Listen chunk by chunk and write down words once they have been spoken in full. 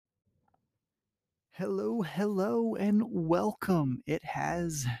Hello, hello, and welcome. It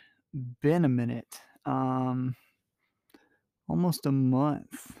has been a minute. Almost a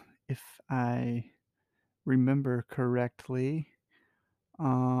month, if I remember correctly.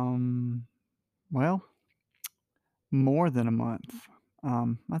 Um, well, more than a month.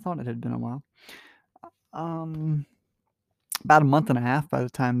 I thought it had been a while. Um, about a month and a half by the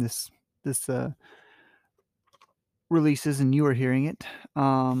time this releases and you are hearing it.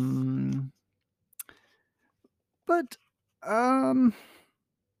 But um,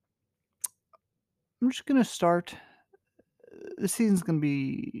 I'm just gonna start. The season's gonna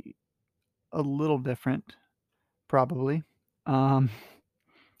be a little different. Probably. Um,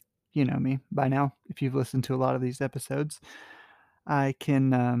 you know me by now, if you've listened to a lot of these episodes. I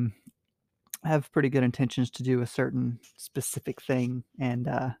can, have pretty good intentions to do a certain specific thing, and,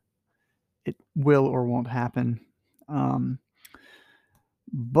 it will or won't happen. Um,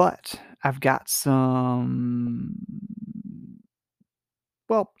 but I've got some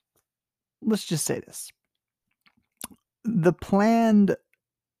well, let's just say this. The planned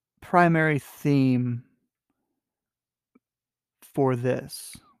primary theme for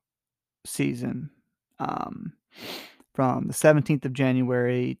this season, um, from the 17th of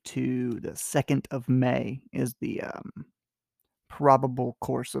January to the 2nd of May is the probable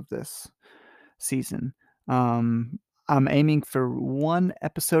course of this season. Um, I'm aiming for one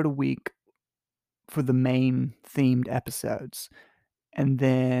episode a week for the main themed episodes. And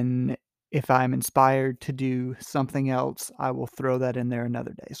then if I'm inspired to do something else, I will throw that in there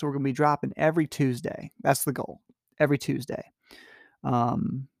another day. So we're going to be dropping every Tuesday. That's the goal. Every Tuesday.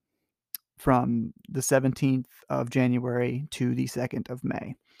 Um, from the 17th of January to the 2nd of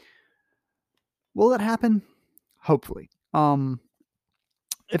May. Will that happen? Hopefully.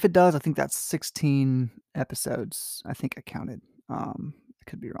 If it does, I think that's 16 episodes. I think I counted. I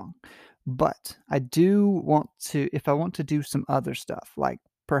could be wrong. But I do want to, if I want to do some other stuff, like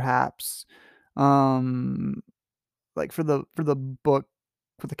perhaps, um, like for the book,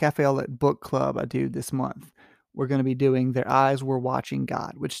 for the Cafe Outlet book club I do this month, we're going to be doing Their Eyes Were Watching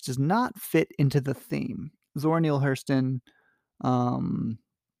God, which does not fit into the theme. Zora Neale Hurston, um,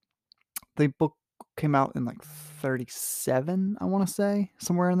 the book came out in like 37, I want to say,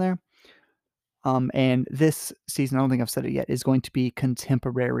 somewhere in there. And this season, I don't think I've said it yet, is going to be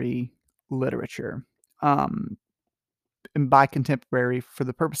contemporary literature. Um, and by contemporary, for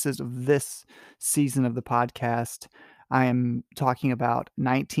the purposes of this season of the podcast, I am talking about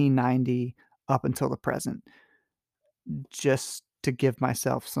 1990 up until the present, just to give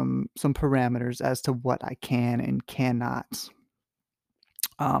myself some parameters as to what I can and cannot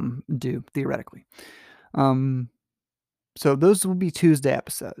do theoretically. Um, So those will be Tuesday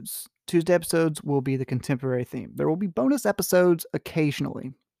episodes. Tuesday episodes will be the contemporary theme. There will be bonus episodes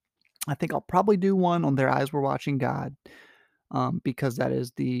occasionally. I think I'll probably do one on Their Eyes Were Watching God, because that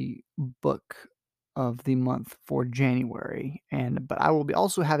is the book of the month for January. But I will be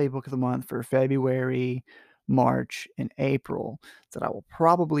also have a book of the month for February, March, and April that I will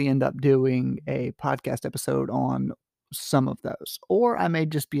probably end up doing a podcast episode on some of those. Or I may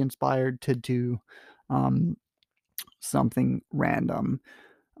just be inspired to do um, something random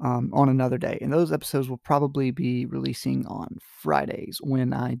on another day. And those episodes will probably be releasing on Fridays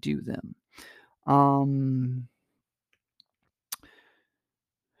when I do them. Um,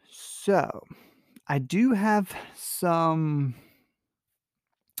 so I do have some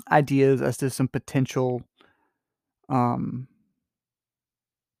ideas as to some um,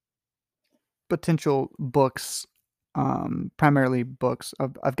 potential books, primarily books.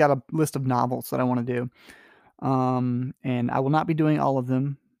 I've got a list of novels that I want to do. And I will not be doing all of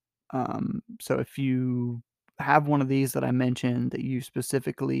them. So if you have one of these that I mentioned that you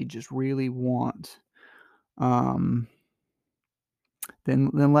specifically just really want, um, then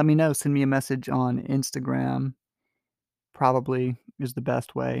let me know. Send me a message on Instagram. Probably is the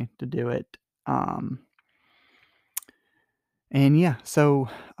best way to do it. Um, and yeah, so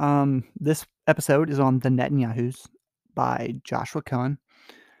this episode is on the Netanyahus by Joshua Cohen,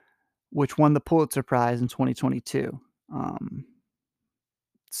 which won the Pulitzer Prize in 2022. Um,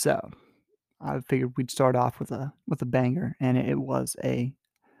 so I figured we'd start off with a banger, and it was a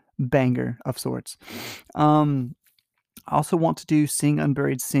banger of sorts. Um, I also want to do "Sing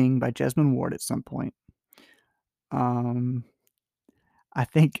Unburied Sing" by Jesmyn Ward at some point. Um, I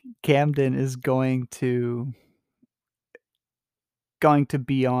think Camden is going to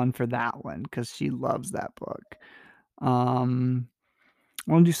be on for that one because she loves that book. Um,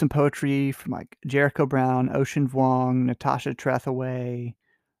 I want to do some poetry from like Jericho Brown, Ocean Vuong, Natasha Trethaway.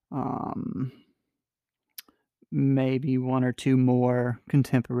 Um, Maybe one or two more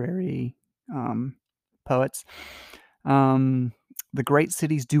contemporary. poets. Um, The Great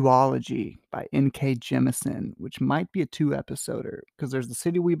Cities Duology by N.K. Jemisin, which might be a two-episoder because there's The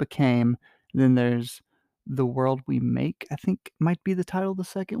City We Became, then there's The World We Make, I think might be the title of the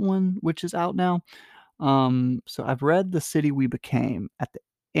second one, which is out now. So I've read The City We Became at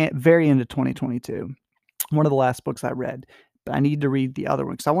the very end of 2022. One of the last books I read, but I need to read the other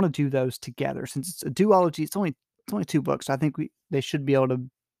one because I want to do those together. Since it's a duology, it's only two books. So I think they should be able to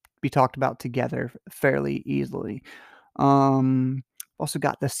be talked about together fairly easily. Also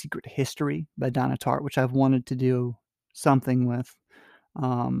got The Secret History by Donna Tartt, which I've wanted to do something with,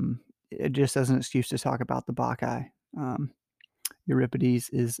 just as an excuse to talk about the Bacchae. Euripides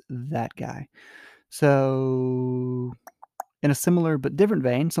is that guy. So, in a similar but different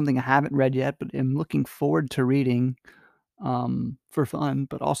vein, something I haven't read yet, but am looking forward to reading, for fun,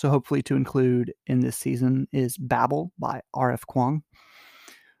 but also hopefully to include in this season is Babel by R.F. Kuang.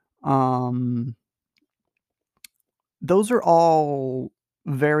 Um, those are all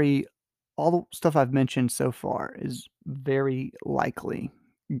all the stuff I've mentioned so far is very likely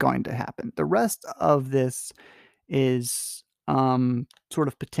going to happen. The rest of this is sort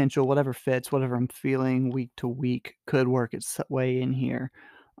of potential, whatever fits, whatever I'm feeling week to week could work its way in here.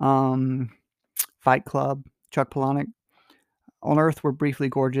 Um, Fight Club, Chuck Palahniuk. On Earth We're Briefly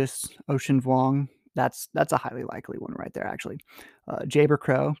Gorgeous, Ocean Vuong. That's a highly likely one right there, actually. Jaber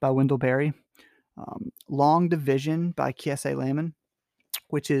Crow by Wendell Berry. Long Division by Kiese Laymon,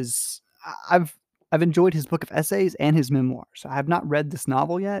 which is I've enjoyed his book of essays and his memoirs. I have not read this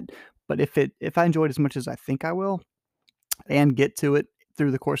novel yet, but if I enjoyed as much as I think I will, and get to it through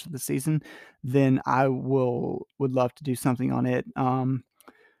the course of the season, then I would love to do something on it.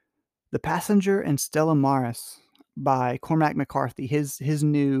 The Passenger and Stella Maris by Cormac McCarthy. His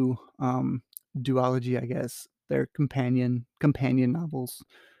new duology, I guess. Their companion novels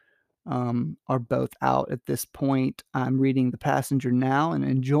are both out at this point. I'm reading The Passenger now and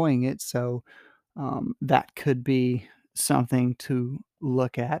enjoying it, so that could be something to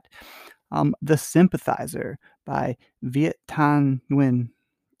look at. The Sympathizer by Viet Thanh Nguyen,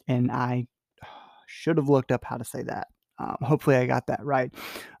 and I should have looked up how to say that. Hopefully, I got that right.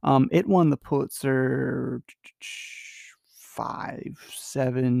 It won the Pulitzer 5,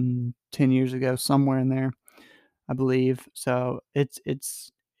 7, 10 years ago, somewhere in there, I believe. So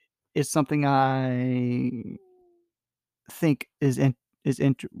it's something I think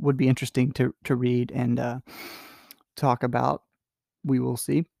would be interesting to read and talk about. We will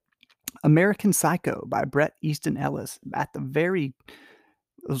see. American Psycho by Bret Easton Ellis.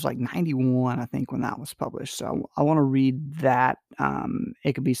 It was like 91, I think, when that was published. So I want to read that.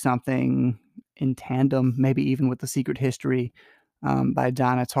 It could be something in tandem, maybe even with The Secret History by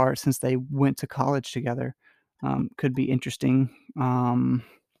Donna Tartt, since they went to college together. Could be interesting. Let's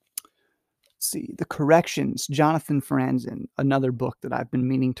see, The Corrections, Jonathan Franzen, another book that I've been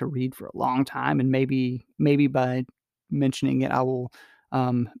meaning to read for a long time, and maybe by mentioning it, I will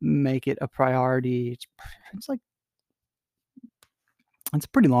make it a priority. It's like it's a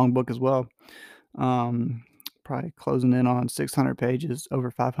pretty long book as well. Probably closing in on 600 pages,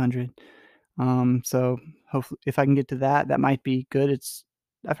 over 500. So hopefully, if I can get to that, that might be good.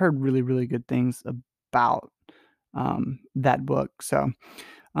 I've heard really, really good things about that book. So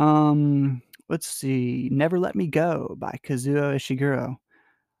let's see, Never Let Me Go by Kazuo Ishiguro.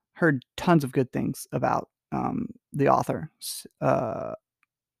 Heard tons of good things about the author,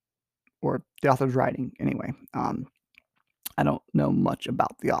 or the author's writing anyway. I don't know much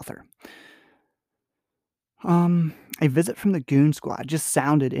about the author. A Visit from the Goon Squad just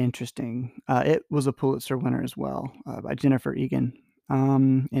sounded interesting. It was a Pulitzer winner as well, by Jennifer Egan.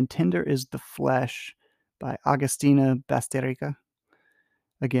 And Tender is the Flesh by Agustina Basterica.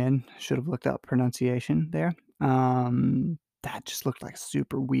 Again, should have looked up pronunciation there. That just looked like a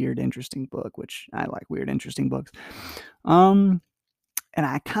super weird, interesting book, which I like weird, interesting books. And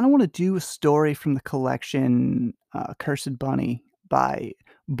I kind of want to do a story from the collection Cursed Bunny by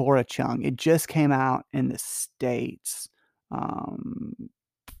Bora Chung. It just came out in the States, I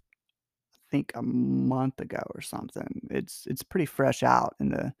think a month ago or something. It's pretty fresh out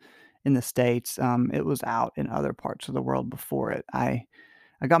in the States. It was out in other parts of the world before it. I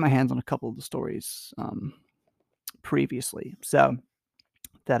got my hands on a couple of the stories previously, so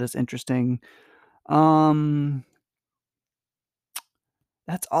that is interesting.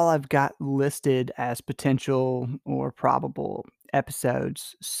 That's all I've got listed as potential or probable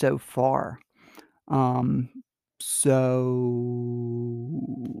episodes so far. Um,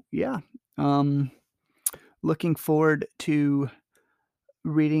 so yeah, um, looking forward to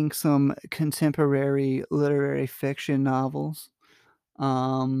reading some contemporary literary fiction novels.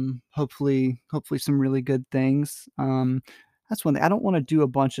 Hopefully some really good things. That's one thing. I don't wanna do a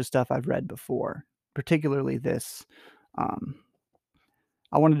bunch of stuff I've read before, particularly this. Um,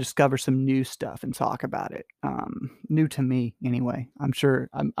 I wanna discover some new stuff and talk about it, new to me anyway. I'm sure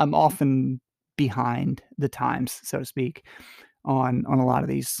I'm often behind the times, so to speak, on a lot of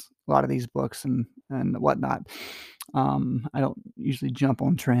these books and whatnot. I don't usually jump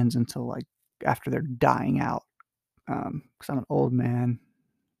on trends until, like, after they're dying out, because 'cause I'm an old man,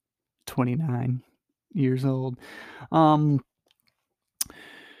 29 years old. Um,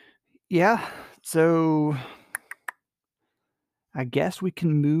 yeah, so I guess we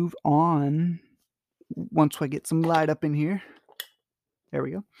can move on once we get some light up in here. There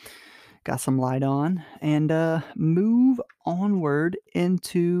we go. Got some light on, and, move onward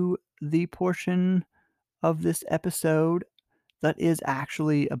into the portion of this episode that is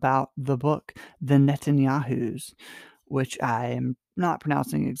actually about the book, The Netanyahus, which I am not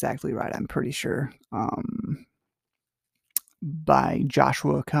pronouncing exactly right, I'm pretty sure, by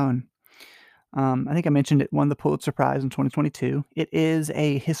Joshua Cohen. I think I mentioned it won the Pulitzer Prize in 2022. It is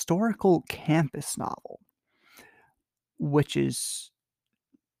a historical campus novel, which is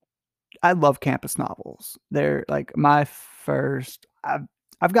I love campus novels. They're like my first.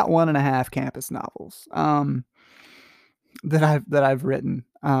 I've got 1.5 campus novels that I've written.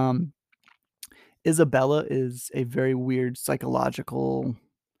 Isabella is a very weird psychological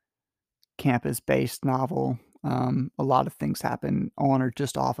campus-based novel. A lot of things happen on or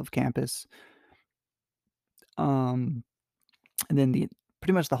just off of campus. Um, and then the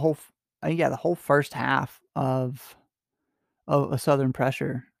pretty much the whole yeah, the whole first half of A Southern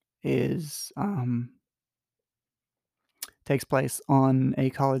Pressure is takes place on a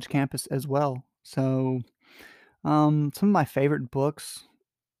college campus as well. So, some of my favorite books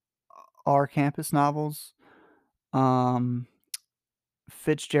are campus novels. Um,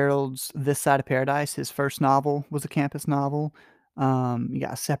 Fitzgerald's This Side of Paradise, his first novel was a campus novel. You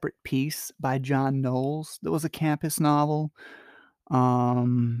got A Separate Peace by John Knowles that was a campus novel.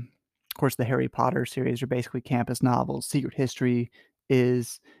 Of course, the Harry Potter series are basically campus novels. Secret History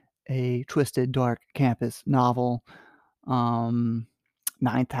is a twisted, dark campus novel. Um,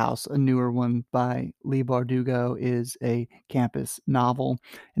 Ninth House, a newer one by Leigh Bardugo, is a campus novel,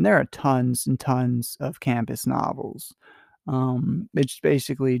 and there are tons and tons of campus novels. It's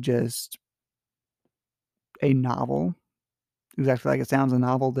basically just a novel, exactly like it sounds, a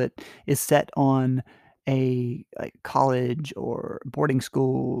novel that is set on a, like, college or boarding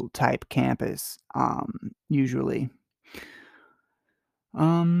school type campus, usually.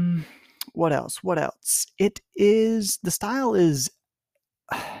 Um, what else? What else? The style is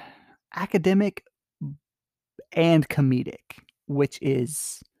academic and comedic, which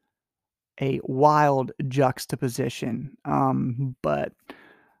is a wild juxtaposition. But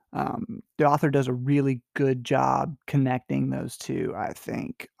the author does a really good job connecting those two, I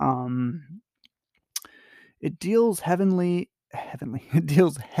think. It deals it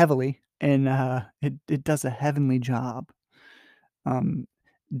deals heavily, and it does a heavenly job um,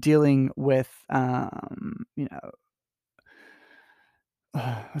 dealing with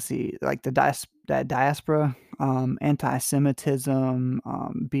let's see, like that diaspora, anti-Semitism,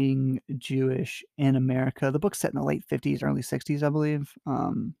 being Jewish in America. The book's set in the late 50s, early 60s, I believe.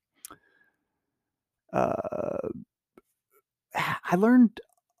 Uh, I learned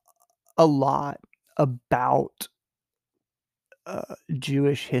a lot about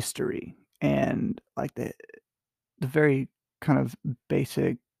Jewish history and like the very kind of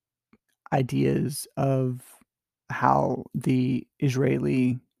basic ideas of how the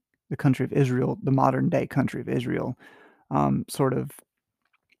country of Israel, the modern day country of Israel, sort of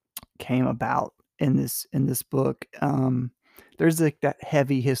came about in this book. There's like that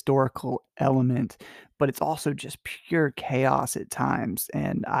heavy historical element, but it's also just pure chaos at times,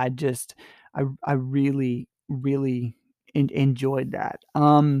 and I really enjoyed that.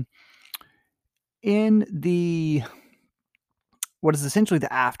 In the what is essentially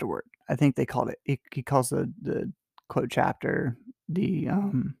the afterword, I think they called it. He calls the quote chapter the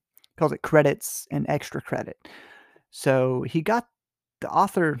calls it credits and extra credit. So he got the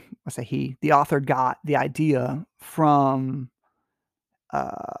author, the author got the idea from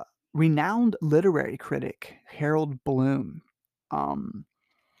uh, renowned literary critic Harold Bloom, um,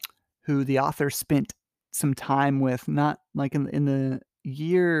 who the author spent some time with, not like in the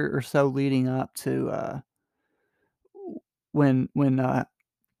year or so leading up to when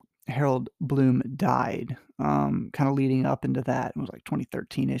Harold Bloom died, kind of leading up into that. It was like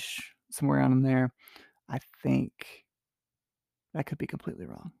 2013 ish, somewhere around in there. I think I could be completely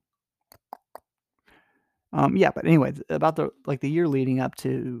wrong. Yeah, but anyway, about the year leading up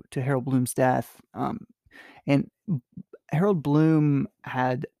to Harold Bloom's death, and Harold Bloom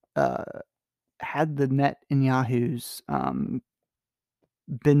uh, had the Netanyahus,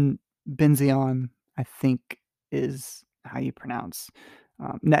 Ben Benzion, I think is how you pronounce,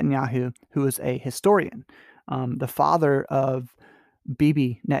 Netanyahu, who is a historian, the father of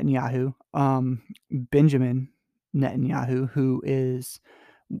Bibi Netanyahu, Benjamin Netanyahu, who is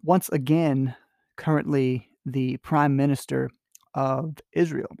once again currently the prime minister of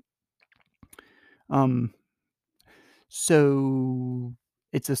Israel. Um, so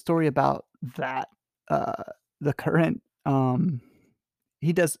it's a story about that, uh, the current,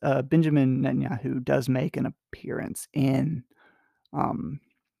 he does, Benjamin Netanyahu does make an appearance um,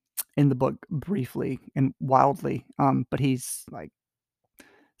 in the book briefly and wildly, but he's like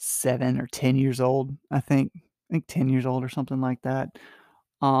 7 or 10 years old, I think 10 years old or something like that.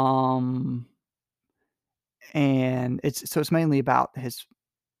 Um, and it's mainly about his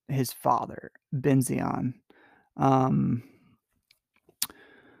father, Benzion, um,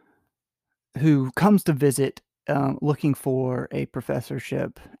 who comes to visit, looking for a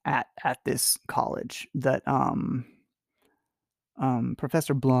professorship at this college that,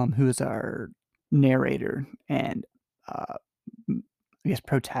 Professor Blum, who is our narrator and, uh, I guess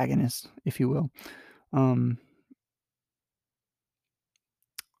protagonist, if you will, um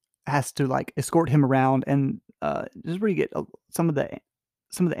has to, like, escort him around and, this is where you get, some of the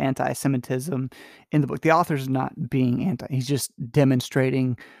anti-Semitism in the book. The author's not being anti, he's just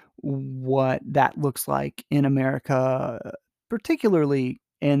demonstrating what that looks like in America, particularly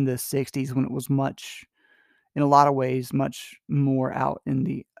in the '60s when it was much in a lot of ways, much more out in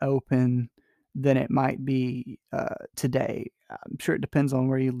the open than it might be, today. I'm sure it depends on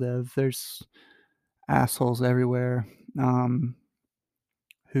where you live. There's assholes everywhere, um,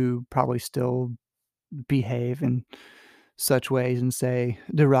 who probably still behave in such ways and say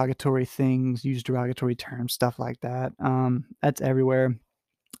derogatory things, use derogatory terms, stuff like that. That's everywhere.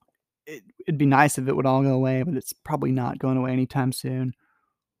 It'd be nice if it would all go away, but it's probably not going away anytime soon.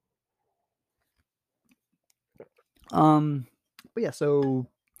 Um, but yeah, so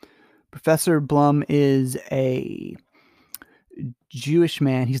Professor Blum is a Jewish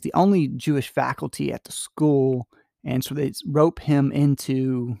man. He's the only Jewish faculty at the school, and so they rope him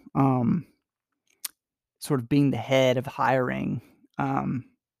into sort of being the head of hiring um,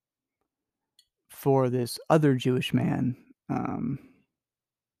 for this other Jewish man. Um,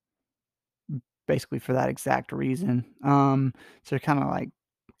 Basically for that exact reason. So they're kinda like,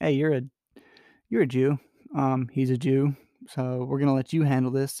 "Hey, you're a Jew, he's a Jew, so we're gonna let you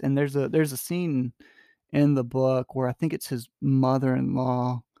handle this," and there's a scene in the book where I think it's his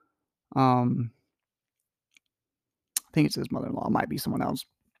mother-in-law, um, I think it's his mother-in-law, it might be someone else,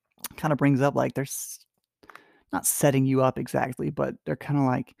 kinda brings up, like, not setting you up exactly, but they're kinda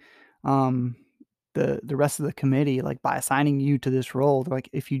like, um, the rest of the committee, like, by assigning you to this role, they're like,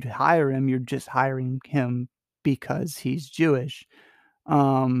 if you hire him, you're just hiring him because he's Jewish.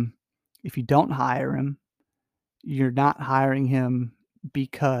 Um, if you don't hire him, you're not hiring him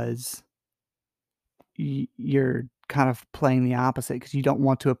because you're kind of playing the opposite because you don't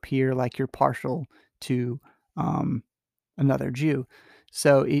want to appear like you're partial to, um, another Jew.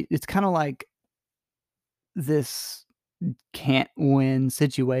 So it's kinda like this can't win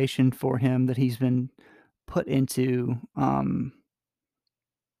situation for him that he's been put into,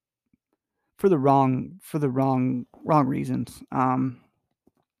 for the wrong reasons.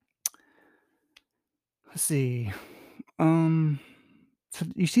 Let's see. Um, so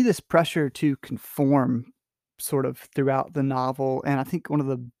you see this pressure to conform sort of throughout the novel, and I think one of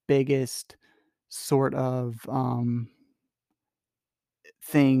the biggest sort of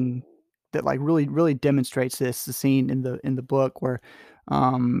thing that like really demonstrates this, the scene in the book where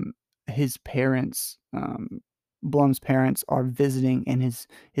um his parents, Blum's parents are visiting, and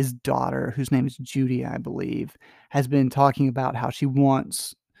his daughter, whose name is Judy, I believe, has been talking about how she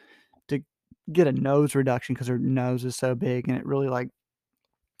wants to get a nose reduction because her nose is so big, and it really like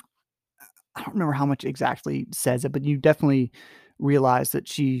I don't remember how much exactly says it, but you definitely realize that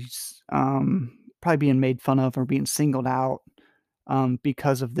she's, probably being made fun of or being singled out,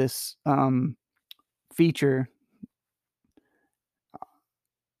 because of this, feature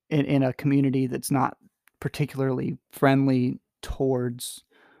in a community that's not particularly friendly towards,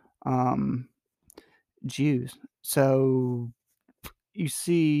 um, Jews. So, you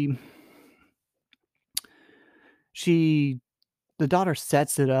see she the daughter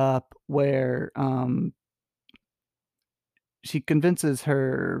sets it up where, she convinces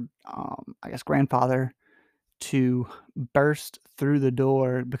her, I guess, grandfather to burst through the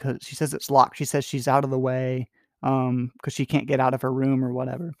door because she says it's locked. She says she's out of the way, because she can't get out of her room or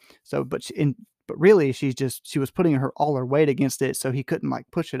whatever. So, but really, she was putting all her weight against it, so he couldn't, like,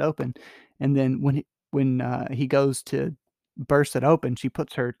 push it open. And then when he goes to burst it open, she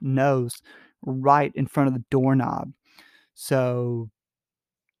puts her nose right in front of the doorknob. So,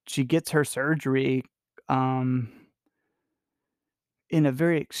 she gets her surgery, um in a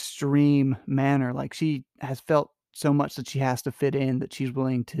very extreme manner, like, she has felt so much that she has to fit in that she's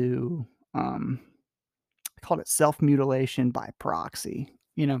willing to, I called it self-mutilation by proxy,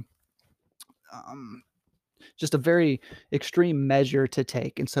 um, just a very extreme measure to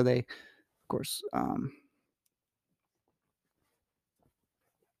take, and so they, of course,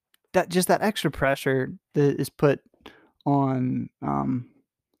 that extra pressure that is put on,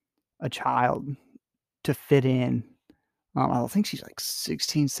 a child to fit in. I think she's like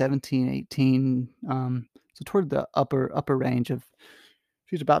 16, 17, 18. So toward the upper range of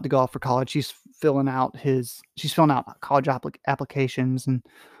she's about to go off for college. She's filling out college applications and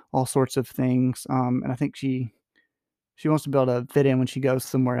all sorts of things. And I think she wants to be able to fit in when she goes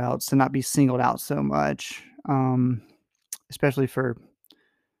somewhere else to not be singled out so much. Especially for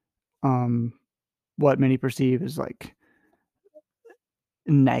um what many perceive as like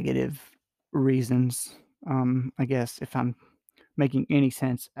negative reasons. I guess if I'm making any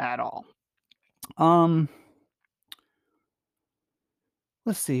sense at all. Um,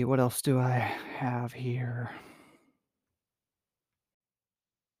 let's see, what else do I have here?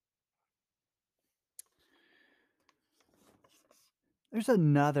 There's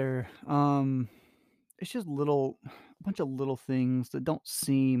another, it's just a bunch of little things that don't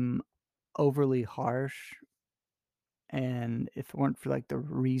seem overly harsh, and if it weren't for, like, the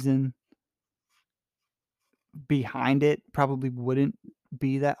reason behind it, probably wouldn't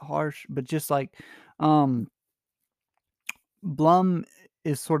be that harsh, but just like, um, Blum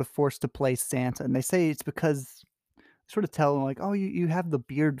is sort of forced to play Santa, and they say it's because sort of tell him like, "Oh, you have the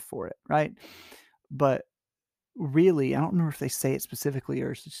beard for it," right? But really, I don't remember if they say it specifically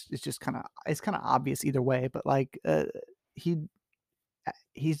or it's just kinda obvious either way, but, like, he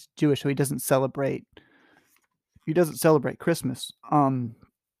he's Jewish, so he doesn't celebrate Christmas.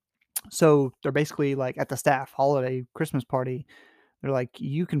 So they're basically, like, at the staff holiday Christmas party, they're like,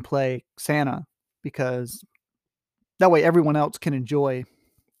 "You can play Santa because that way everyone else can enjoy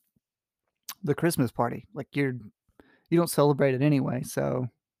the Christmas party. Like, you don't celebrate it anyway, so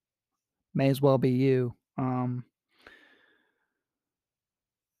may as well be you."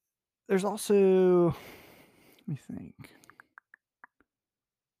 There's also let me think.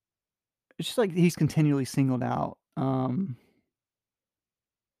 It's just like he's continually singled out,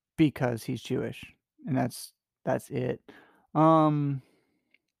 because he's Jewish, and that's it. Um,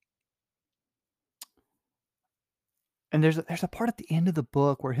 and there's a part at the end of the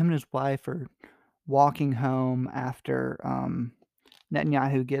book where him and his wife are walking home after,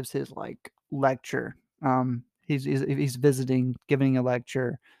 Netanyahu gives his, like, lecture. He's visiting, giving a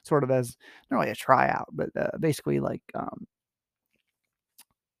lecture sort of as not really a tryout, but, basically, like,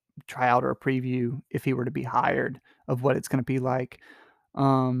 tryout or a preview if he were to be hired of what it's gonna be like.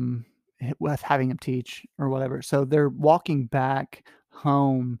 um, with having him teach or whatever. So they're walking back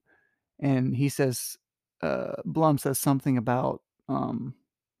home, and Blum says something about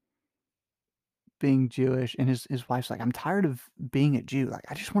being Jewish, and his wife's like, "I'm tired of being a Jew. Like,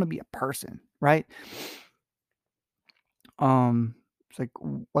 I just want to be a person, right?" It's like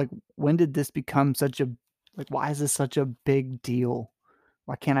when did this become such a like? Why is this such a big deal?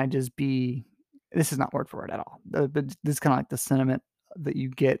 Why can't I just be? This is not word for word at all, but this is kind of like the sentiment that you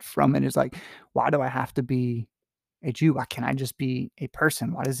get from it is like, why do I have to be a Jew? Why can't I just be a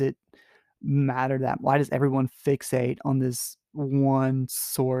person? Why does it matter that? Why does everyone fixate on this one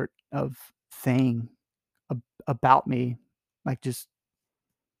sort of thing about me? Like just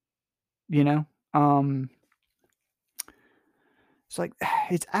you know, um, it's like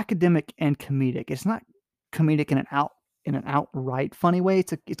it's academic and comedic. It's not comedic in an outright funny way.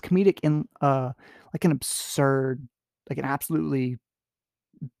 It's comedic in like an absurd, like an absolutely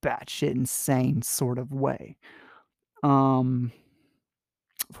batshit insane sort of way. Um,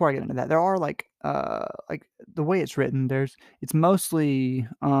 Before I get into that, there are like the way it's written, it's mostly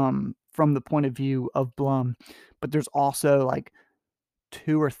from the point of view of Blum, but there's also like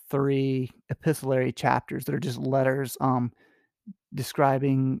 2 or 3 epistolary chapters that are just letters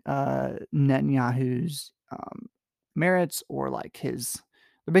describing Netanyahu's merits or like his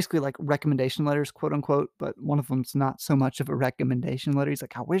they're basically like recommendation letters, quote unquote, but one of them's not so much of a recommendation letter. He's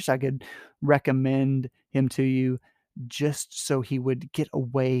like, I wish I could recommend him to you just so he would get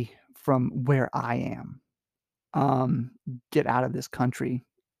away from where I am. um, get out of this country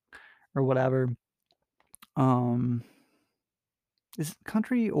or whatever. Um, is it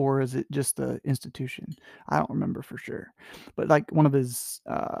country or is it just the institution? I don't remember for sure. But, like, one of his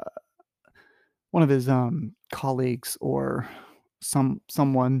colleagues or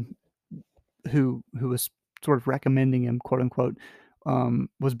someone who was sort of recommending him, quote unquote,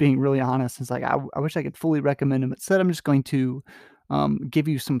 was being really honest. It's like, I wish I could fully recommend him. Instead, I'm just going to give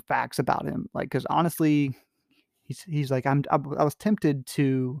you some facts about him. Like, because honestly, he's like, I was tempted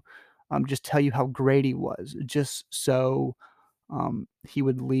to just tell you how great he was, just so he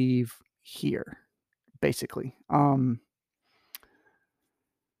would leave here, basically.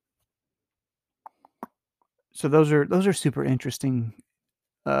 So those are super interesting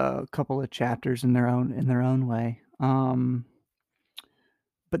couple of chapters in their own way. But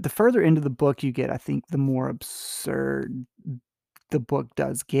the further into the book you get, I think the more absurd the book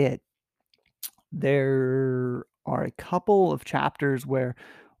does get. There are a couple of chapters where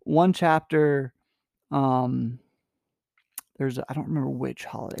one chapter, um, I don't remember which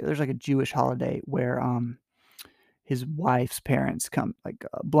holiday. There's like a Jewish holiday where his wife's parents come, like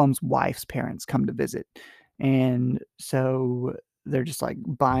Blum's wife's parents come to visit, and so they're just like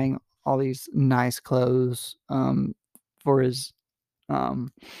buying all these nice clothes for his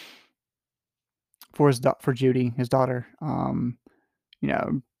um for Judy, his daughter, you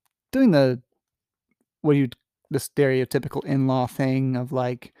know, doing what you the stereotypical in-law thing of,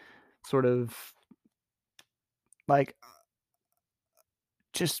 like, sort of, like,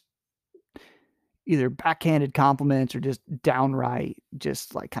 just either backhanded compliments or just downright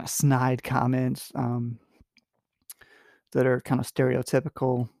just, like, kinda snide comments, that are kinda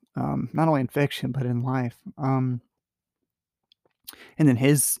stereotypical, not only in fiction, but in life, and then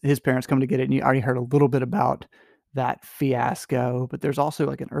his parents come to get it, and you already heard a little bit about that fiasco, but there's also,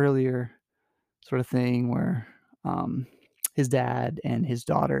 like, an earlier sort of thing where his dad and his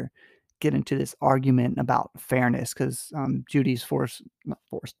daughter get into this argument about fairness because Judy's forced, not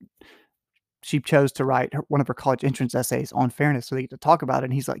forced, she chose to write one of her college entrance essays on fairness, so they get to talk about it.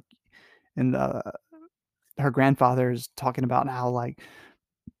 And he's like, and her grandfather is talking about how like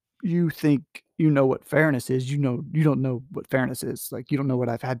you think you know what fairness is, you don't know what fairness is. Like you don't know what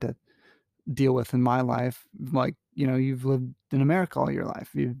I've had to deal with in my life. Like you've lived in America all your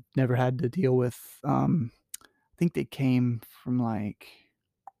life. You've never had to deal with I think they came from, like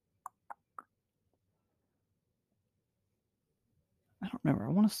I don't remember, I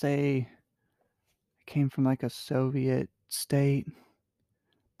wanna say it came from, like, a Soviet state,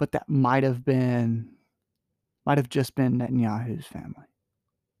 but that might have just been Netanyahu's family.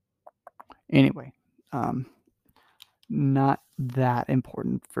 Anyway, um, not that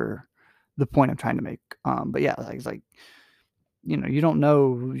important for the point I'm trying to make, but yeah, like, it's like, you don't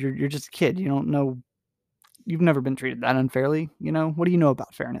know, you're just a kid, you don't know you've never been treated that unfairly, what do you know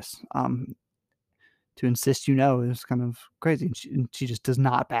about fairness? To insist is kind of crazy, and she just does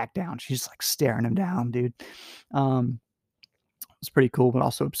not back down. She's, like, staring him down, dude. Um, it's pretty cool, but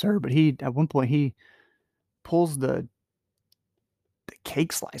also absurd, but he at one point, he pulls the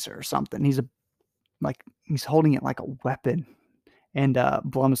cake slicer or something. He's holding it like a weapon, and,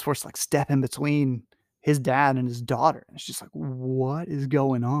 Blum is forced to, like, step in between his dad and his daughter, and it's just like, "What is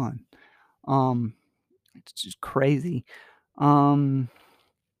going on?" Um, it's just crazy. Um,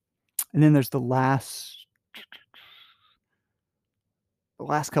 and then there's the last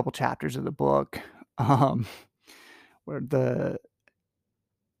couple chapters of the book, um, where the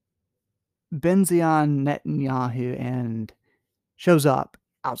Benzion Netanyahu and shows up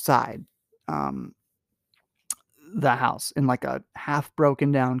outside, um, the house in, like, a half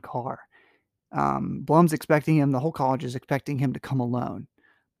broken down car. Blum's expecting him, the whole college is expecting him to come alone,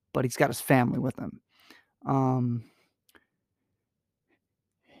 but he's got his family with him. Um,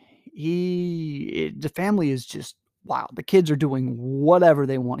 the family is just wild. The kids are doing whatever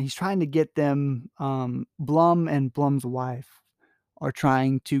they want. He's trying to get them, Blum and Blum's wife are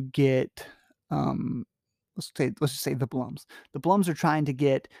trying to get, um, let's just say the Blums. The Blums are trying to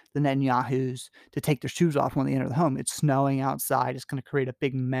get the Netanyahus to take their shoes off when they enter the home. It's snowing outside. It's gonna create a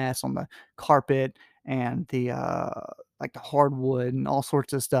big mess on the carpet and like, the hardwood and all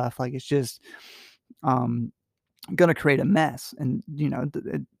sorts of stuff. Like, it's just, um, gonna create a mess, and,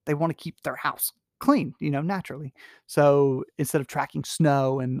 they wanna keep their house clean, naturally. So, instead of tracking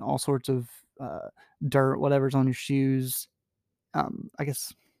snow and all sorts of, uh, dirt, whatever's on your shoes, I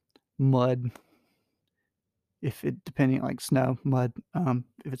guess mud, if it depending like snow, mud,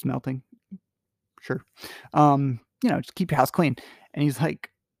 if it's melting, sure. Just keep your house clean. And he's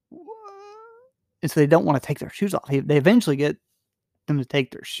like, "What?" And so they don't wanna take their shoes off. They eventually get them to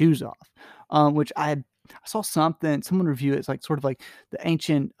take their shoes off, which I I saw someone review it, it's like sort of like the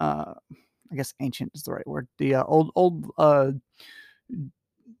ancient, I guess ancient is the right word, the, old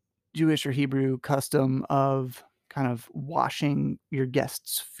Jewish or Hebrew custom of kind of washing your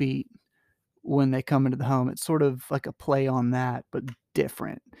guests' feet when they come into the home. It's sort of like a play on that, but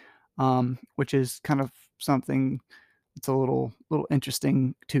different, which is kind of something that's a little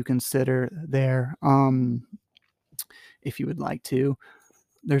interesting to consider there, if you would like to.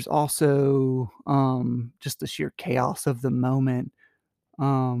 There's also, just the sheer chaos of the moment,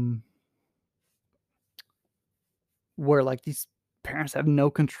 um, where, like, these parents have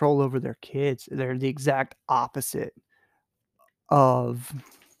no control over their kids. They're the exact opposite of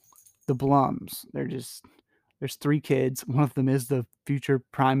the Blums. There's 3 kids. One of them is the future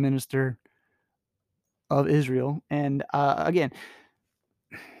prime minister of Israel, and, again,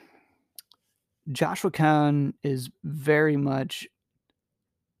 Joshua Cohen is very much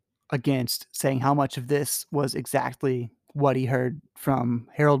against saying how much of this was exactly what he heard from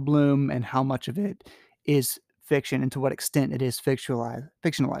Harold Bloom and how much of it is fiction and to what extent it is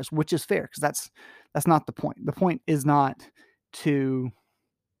fictionalized, which is fair because that's not the point. The point is not to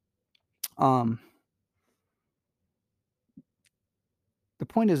um the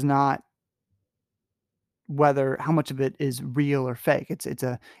point is not whether how much of it is real or fake. It's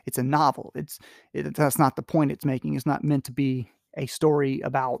a novel. That's not the point it's making. It's not meant to be a story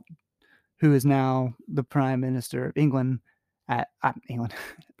about who is now the prime minister of England England,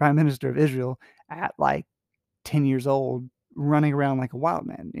 prime minister of Israel at like 10 years old, running around like a wild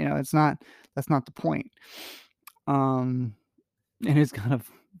man. It's not that's not the point. Um, and it's kind of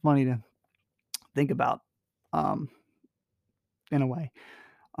funny to think about, um, in a way.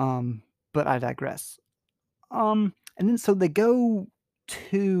 Um, but I digress. And then so they go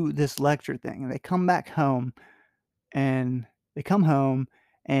to this lecture thing and they come back home and they come home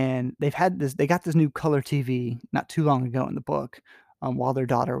and they got this new color TV not too long ago in the book, while their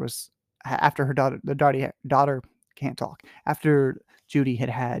daughter was after her daughter can't talk after Judy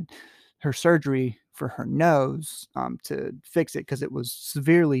had her surgery for her nose, to fix it because it was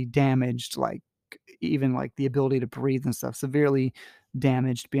severely damaged, like even like the ability to breathe and stuff, severely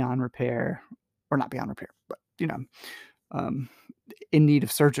damaged beyond repair, or not beyond repair, but um, in need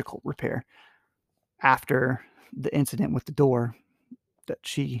of surgical repair after the incident with the door that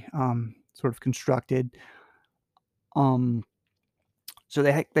she, sort of constructed. Um, so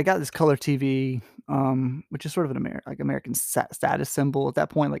they got this color TV, which is sort of an American status symbol at that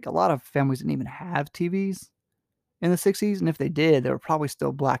point. Like a lot of families didn't even have TVs in the 60s, and if they did, they were probably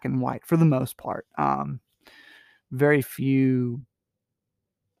still black and white for the most part. Very few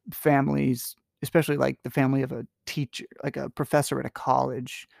families, especially like the family of a teacher, like a professor at a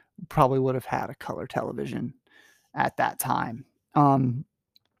college, probably would have had a color television at that time. Um,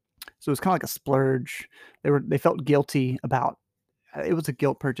 So it's kinda like a splurge. They felt guilty about it was a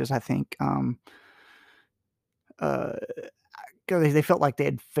guilt purchase, I think, uh, 'cause they felt like they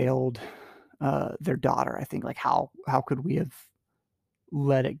had failed, their daughter, I think, like, how could we have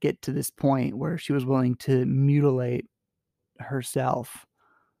let it get to this point where she was willing to mutilate herself,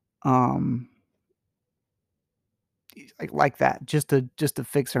 um, like that, just to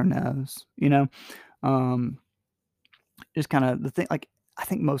fix her nose, you know? Um, just kinda the thing like, I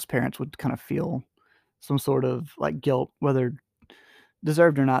think most parents would kinda feel some sort of, like, guilt, whether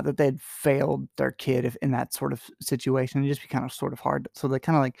deserved or not, that they had failed their kid if in that sort of situation. It'd just be kind of sort of hard. So they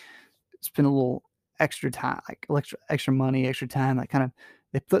kinda, like, spend a little extra time, like, extra money, extra time, like, kind of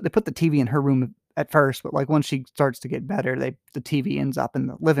they put the TV in her room at first, but, like, once she starts to get better, the TV ends up in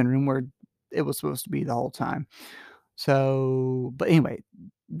the living room where it was supposed to be the whole time. So but anyway,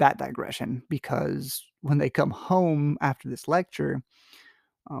 that digression, because when they come home after this lecture,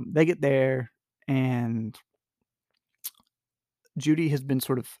 they get there and Judy has been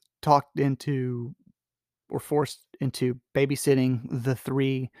sort of talked into or forced into babysitting the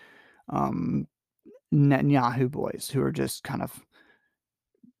 3, um, Netanyahu boys who are just kind of,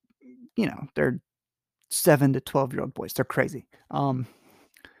 they're 7 to 12-year-old boys. They're crazy.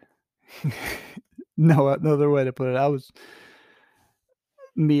 No other way to put it. I was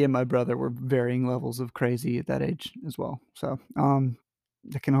Me and my brother were varying levels of crazy at that age as well. So,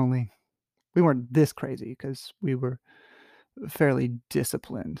 I can only we weren't this crazy because we were fairly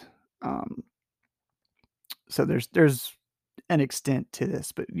disciplined. Um, so there's an extent to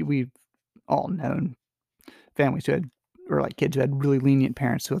this, but we've all known families who had or like kids who had really lenient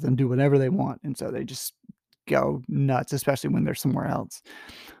parents who let them do whatever they want, and so they just go nuts, especially when they're somewhere else.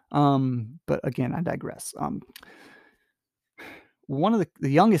 But again, I digress. One of the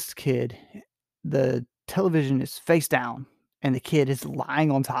youngest kid, the television is face down and the kid is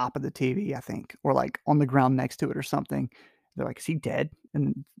lying on top of the TV, I think, or, like, on the ground next to it or something. They're like, "Is he dead?"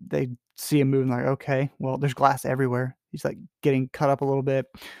 And they see him moving, like, "Okay, well, there's glass everywhere." He's, like, getting cut up a little bit.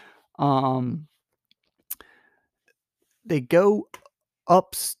 Um, they go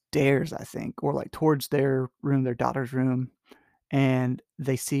upstairs, I think, or, like, towards their room, their daughter's room, and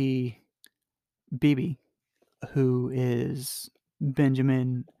they see Bibi, who is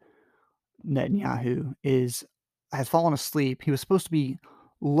Benjamin Netanyahu, has fallen asleep. He was supposed to be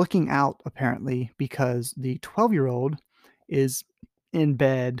looking out apparently because the 12-year-old is in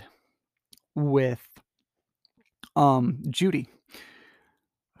bed with Judy,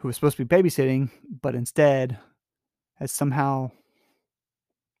 who was supposed to be babysitting, but instead has somehow,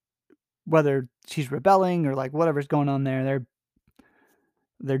 whether she's rebelling or like whatever's going on there,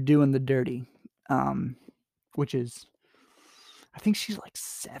 they're doing the dirty. Um, which is, I think she's like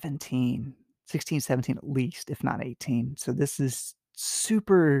 17, 16, 17 at least, if not 18. So this is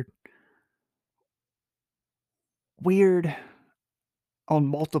super weird on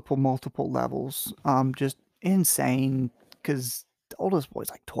multiple levels, just insane. Because the oldest boy's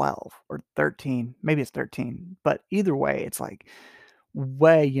like 12 or 13, maybe it's 13, but either way, it's, like,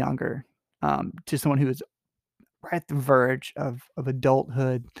 way younger, to someone who is right at the verge of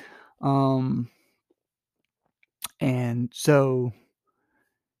adulthood, um, and so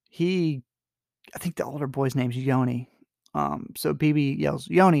he I think the older boy's name's Yoni, so BB yells,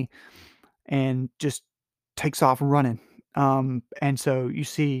 "Yoni," and just takes off running, and so you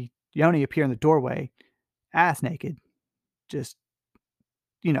see Yoni appear in the doorway, ass naked, just,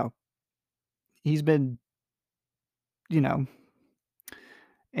 you know, he's been, you know,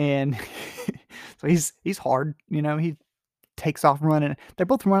 and so he's hard, he takes off running. They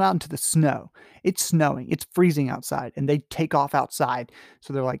both run out into the snow. It's snowing, it's freezing outside, and they take off outside.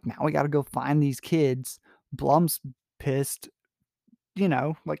 So they're like, "Now we gotta go find these kids." Blum's pissed,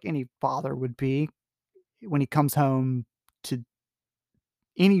 like any father would be when he comes home to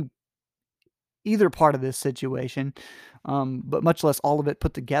any either part of this situation, but much less all of it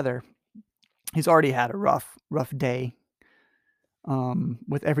put together. He's already had a rough day,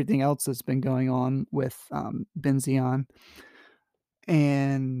 with everything else that's been going on with, Benzion,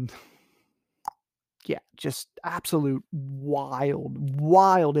 and yeah, just absolute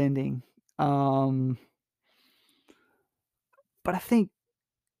wild ending, um, but I think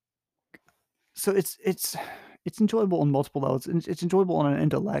so it's enjoyable on multiple levels, and it's enjoyable on an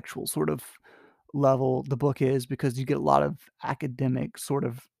intellectual sort of level, the book is, because you get a lot of academic sort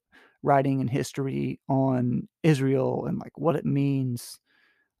of writing and history on Israel and, like, what it means,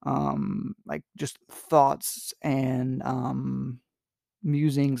 like, just thoughts and,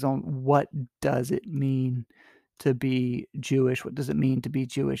 musings on what does it mean to be Jewish? What does it mean to be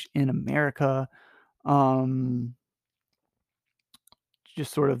Jewish in America? Um,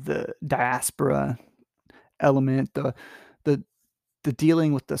 just sort of the diaspora element, the the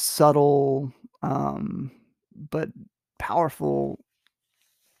dealing with the subtle, but powerful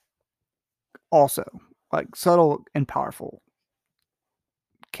also, like, subtle and powerful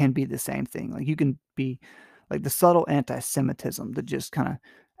can be the same thing. Like, you can be like, the subtle anti-Semitism that just kinda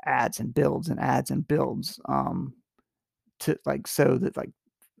adds and builds and adds and builds, to, like, so that, like,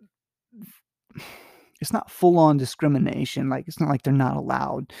 it's not full on discrimination, like, it's not like they're not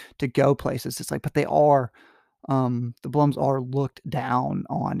allowed to go places, it's like, but they are, the Blums are looked down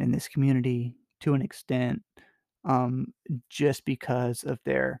on in this community to an extent, just because of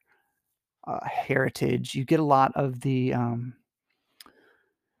their, heritage. You get a lot of the, and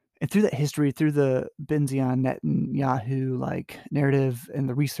through that history, through the Benzion Netanyahu, like, narrative and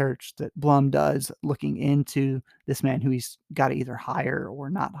the research that Blum does looking into this man who he's gotta either hire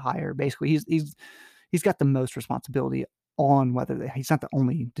or not hire, basically, he's got the most responsibility on whether he's not the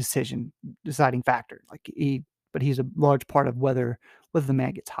only deciding factor, like, but he's a large part of whether the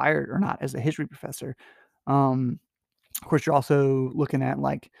man gets hired or not as a history professor. Um, of course, you're also looking at,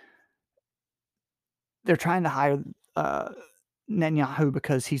 like, they're trying to hire, uh, Netanyahu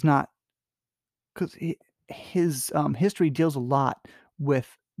because he's not 'cause his, history deals a lot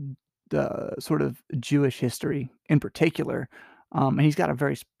with the sort of Jewish history in particular, and he's got a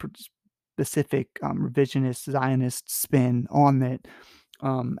very specific, revisionist Zionist spin on it,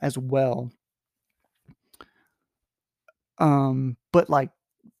 as well. But, like,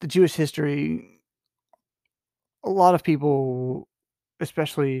 the Jewish history, a lot of people,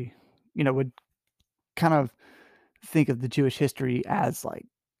 especially, would kind of think of the Jewish history as, like,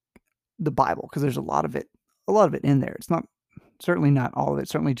 the Bible, because there's a lot of it in there. It's not certainly not all of it,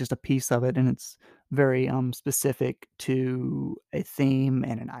 certainly just a piece of it, and it's very, specific to a theme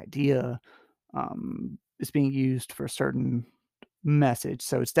and an idea, is being used for a certain message.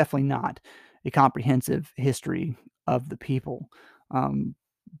 So it's definitely not a comprehensive history of the people. Um,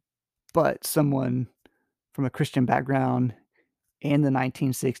 but someone from a Christian background in the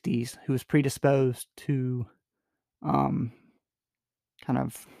 1960s who was predisposed to um, kind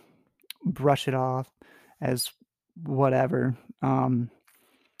of brush it off as whatever.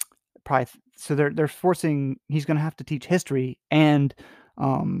 Probably so they're forcing he's gonna have to teach history and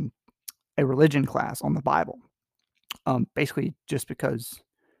um, a religion class on the Bible. Basically just because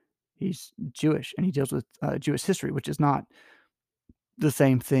he's Jewish and he deals with Jewish history, which is not the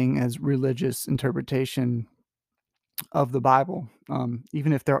same thing as religious interpretation of the Bible,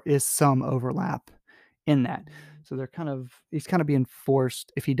 even if there is some overlap in that. So he's kind of being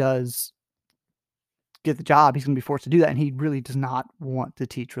forced if he does get the job, he's gonna be forced to do that, and he really does not want to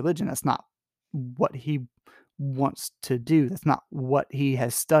teach religion. That's not what he wants to do. That's not what he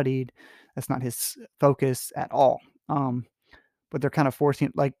has studied. That's not his focus at all. But they're kind of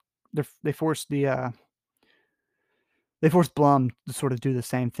forcing like they force they force Blum to sort of do the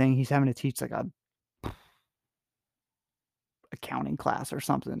same thing. He's having to teach like a accounting class or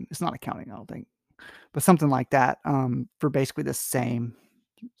something. It's not accounting, I don't think, but something like that. For basically the same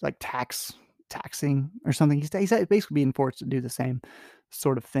like taxing or something. He's basically being forced to do the same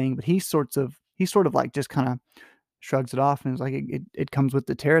sort of thing, but he sort of like just kind of shrugs it off and is like it comes with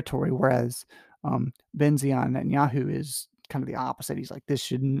the territory. Whereas Benzion Netanyahu is kind of the opposite. He's like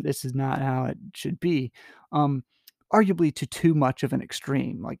this is not how it should be. Um, Arguably to too much of an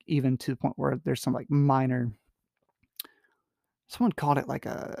extreme, like even to the point where there's some like minor. Someone called it like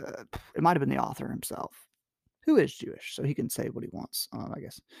a. It might have been the author himself, who is Jewish, so he can say what he wants, I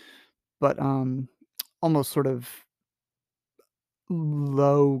guess. But almost sort of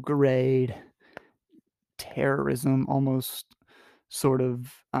low grade terrorism, almost sort of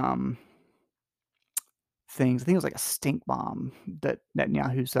things. I think it was like a stink bomb that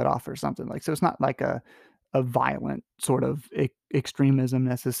Netanyahu set off or something like. So it's not like a violent sort of extremism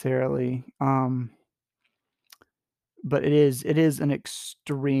necessarily, but it is an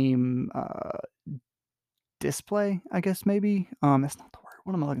extreme display, I guess maybe. That's not the word.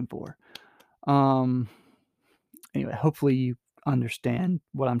 What am I looking for? Um, Anyway, hopefully you understand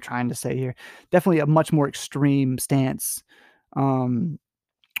what I'm trying to say here. Definitely a much more extreme stance, um,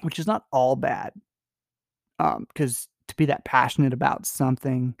 which is not all bad, because to be that passionate about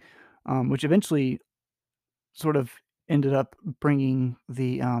something, which eventually sort of ended up bringing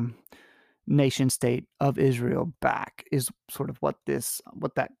the nation state of Israel back, is sort of what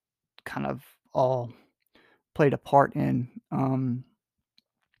that kind of all played a part in.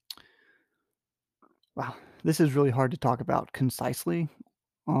 Wow, this is really hard to talk about concisely.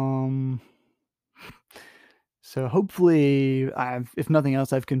 Um, So hopefully if nothing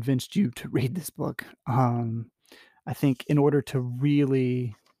else, I've convinced you to read this book. I think in order to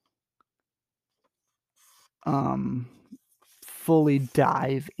really um, fully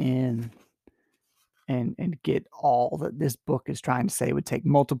dive in and get all that this book is trying to say would take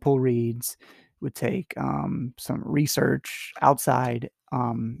multiple reads, would take some research outside,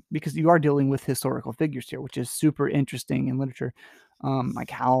 because you are dealing with historical figures here, which is super interesting in literature.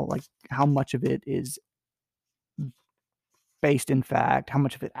 How much of it is based in fact, how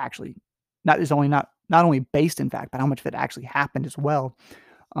much of it actually not only based in fact, but how much of it actually happened as well,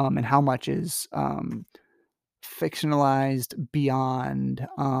 and how much is fictionalized beyond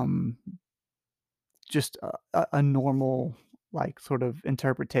just a normal like sort of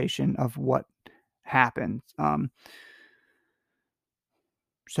interpretation of what happened.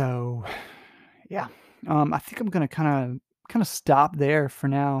 So yeah, I think I'm gonna kind of stop there for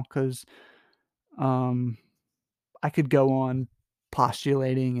now because um, I could go on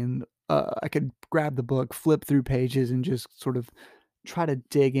postulating and I could grab the book, flip through pages, and just sort of try to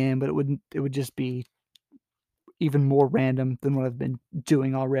dig in, but it would just be even more random than what I've been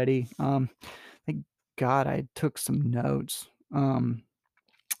doing already. Thank God I took some notes,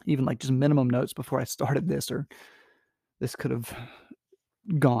 even like just minimum notes before I started this, or this could have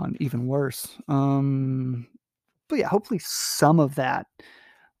gone even worse. But yeah, hopefully some of that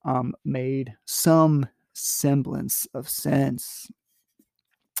made some semblance of sense.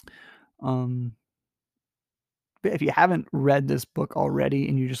 Um, but if you haven't read this book already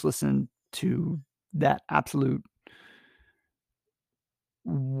and you just listen to that absolute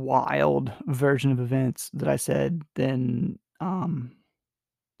wild version of events that I said, then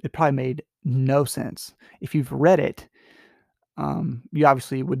it probably made no sense. If you've read it, you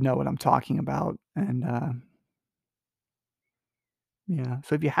obviously would know what I'm talking about. And yeah,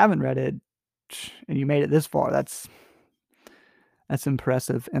 so if you haven't read it and you made it this far, That's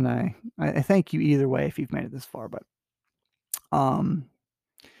impressive, and I thank you either way if you've made it this far, but, um,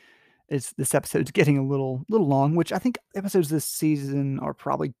 it's this episode's getting a little long, which I think episodes this season are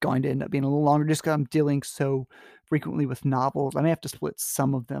probably going to end up being a little longer just 'cause I'm dealing so frequently with novels. I may have to split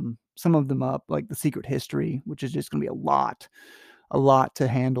some of them up, like The Secret History, which is just gonna be a lot to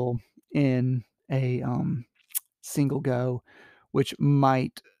handle in a, single go, which I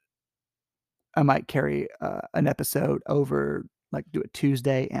might carry, an episode over, like, do a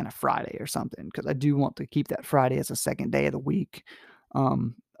Tuesday and a Friday or something because I do want to keep that Friday as a 2nd day of the week,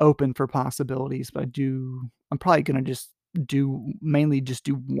 open for possibilities, but I'm probably gonna just do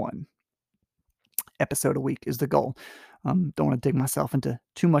 1 episode a week is the goal. Don't wanna dig myself into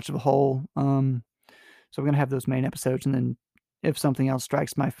too much of a hole, so I'm gonna have those main episodes, and then if something else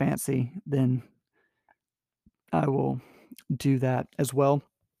strikes my fancy, then I will do that as well.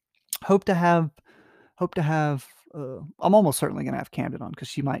 Hope to have Hope to have, I'm almost certainly gonna have Camden on because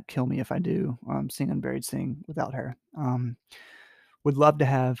she might kill me if I do, Sing Unburied Sing without her. Would love to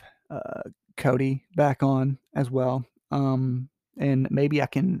have, uh, Cody back on as well, and maybe I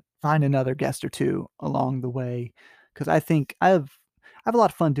can find another guest or 2 along the way because I think I have a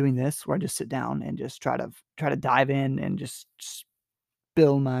lot of fun doing this where I just sit down and just try to dive in and just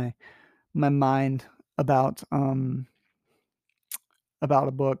spill my mind about, about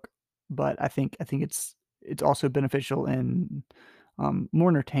a book, but I think it's also beneficial and, more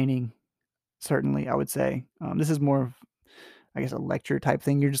entertaining, certainly, I would say. This is more of, I guess, a lecture type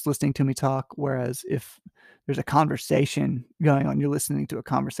thing. You're just listening to me talk, whereas if there's a conversation going on, you're listening to a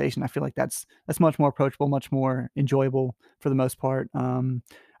conversation. I feel like that's much more approachable, much more enjoyable for the most part.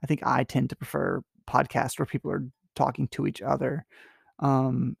 I think I tend to prefer podcasts where people are talking to each other,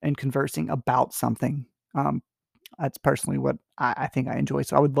 and conversing about something. Um, that's personally what I think I enjoy,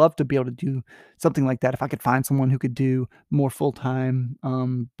 so I would love to be able to do something like that if I could find someone who could do more full time,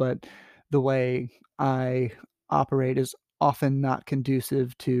 but the way I operate is often not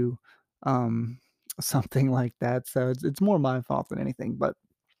conducive to, um, something like that, so it's more my fault than anything, but,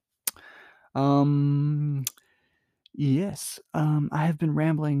 um yes, I have been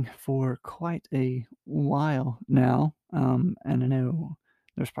rambling for quite a while now, and I know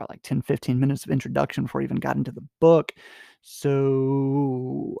there's probably like 10, 15 minutes of introduction before I even got into the book.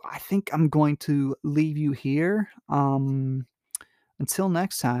 So I think I'm going to leave you here. Until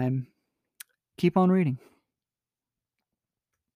next time, keep on reading.